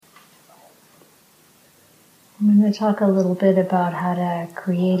I'm going to talk a little bit about how to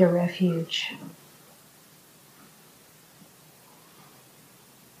create a refuge.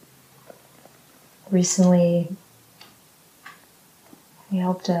 Recently, I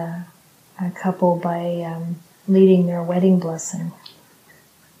helped a couple by leading their wedding blessing.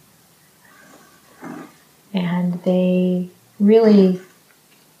 And they really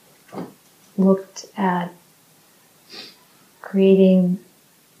looked at creating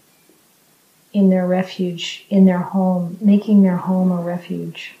in their refuge, in their home, making their home a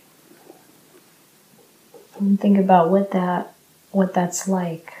refuge. And think about what that's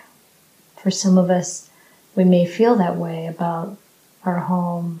like. For some of us, we may feel that way about our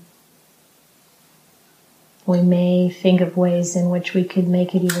home. We may think of ways in which we could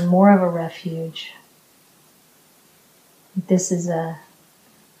make it even more of a refuge. This is a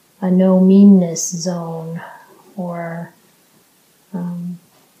no-meanness zone, or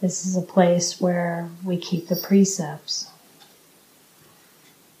this is a place where we keep the precepts.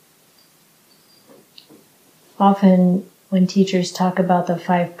 Often when teachers talk about the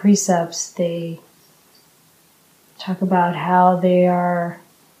 5 precepts, they talk about how they are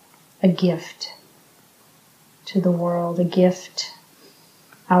a gift to the world, a gift.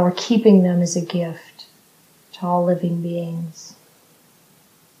 Our keeping them is a gift to all living beings.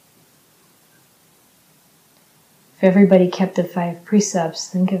 If everybody kept the 5 precepts,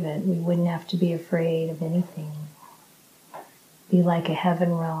 think of it, we wouldn't have to be afraid of anything. Be like a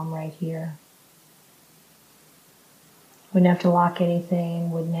heaven realm right here. Wouldn't have to lock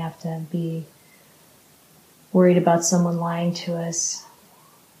anything, wouldn't have to be worried about someone lying to us.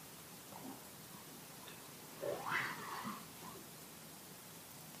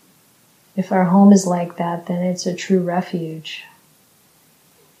 If our home is like that, then it's a true refuge.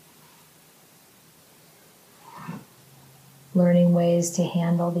 Learning ways to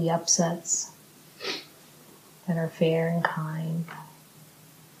handle the upsets that are fair and kind.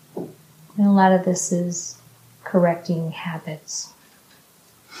 And a lot of this is correcting habits.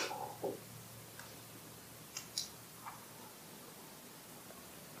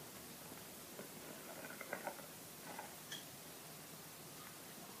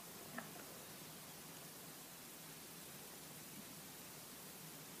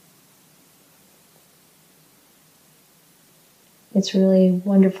 It's really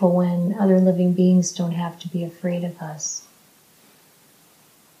wonderful when other living beings don't have to be afraid of us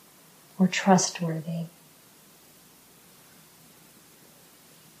or trustworthy.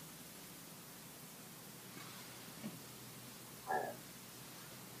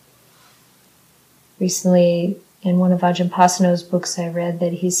 Recently, in one of Ajahn Pasano's books, I read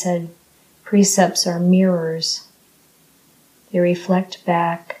that he said precepts are mirrors. They reflect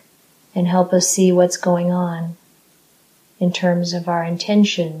back and help us see what's going on in terms of our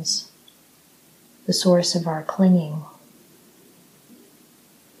intentions, the source of our clinging.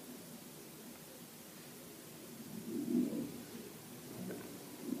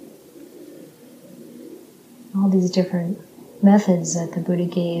 All these different methods that the Buddha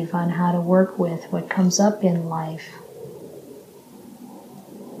gave on how to work with what comes up in life,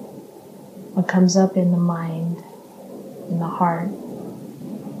 what comes up in the mind, in the heart.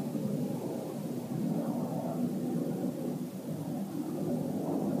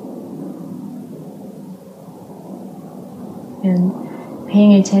 And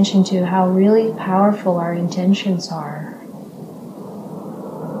paying attention to how really powerful our intentions are.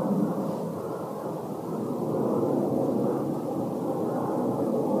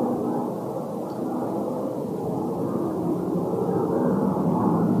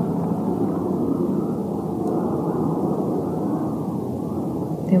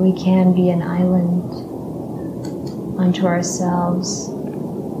 That we can be an island unto ourselves.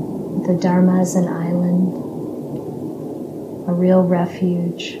 The Dharma is an island, a real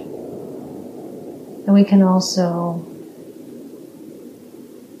refuge. And we can also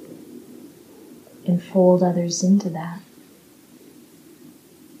enfold others into that.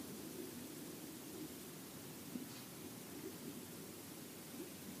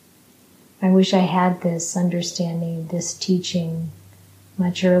 I wish I had this understanding, this teaching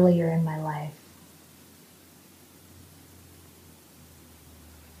much earlier in my life.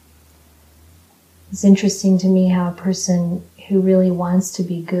 It's interesting to me how a person who really wants to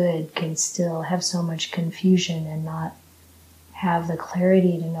be good can still have so much confusion and not have the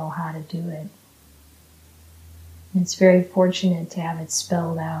clarity to know how to do it. And it's very fortunate to have it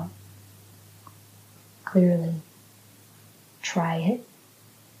spelled out clearly. Try it,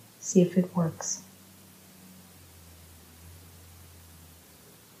 see if it works.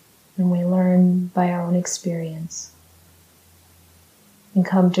 And we learn by our own experience and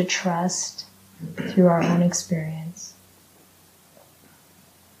come to trust through our own experience.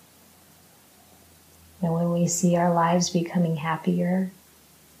 And when we see our lives becoming happier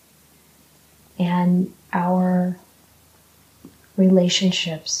and our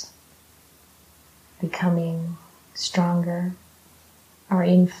relationships becoming stronger, our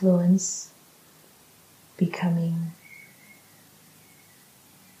influence becoming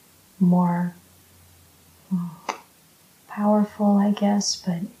more powerful, I guess,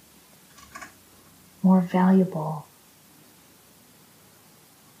 but more valuable.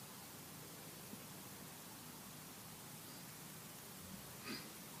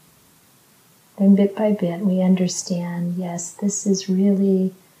 Then bit by bit we understand, yes, this is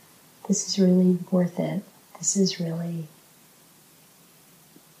really worth it. This is really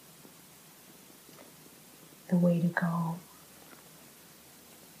the way to go.